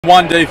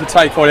1D for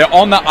Take 40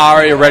 on the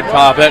ARIA red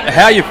carpet.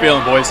 How are you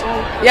feeling, boys?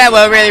 Yeah,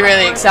 we're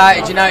really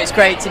excited. You know, it's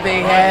great to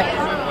be here.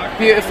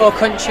 Beautiful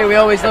country, we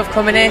always love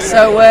coming here.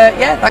 So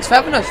yeah, thanks for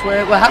having us.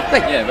 We're happy.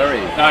 Yeah, very.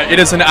 No, it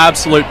is an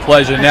absolute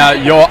pleasure. Now,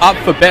 you're up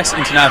for Best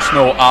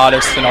International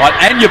Artist tonight,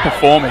 and you're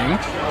performing.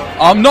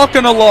 I'm not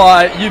going to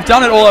lie, you've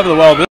done it all over the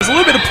world. There's a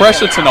little bit of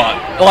pressure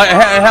tonight. Like,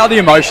 how are the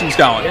emotions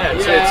going? Yeah,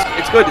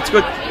 it's good. It's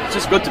good. It's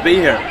just good to be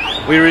here.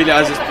 We really,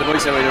 as the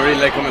boys said, we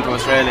really like coming to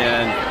Australia,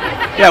 and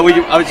yeah,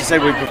 I would just say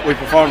we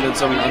performed on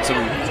some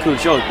cool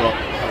shows,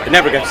 but it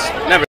never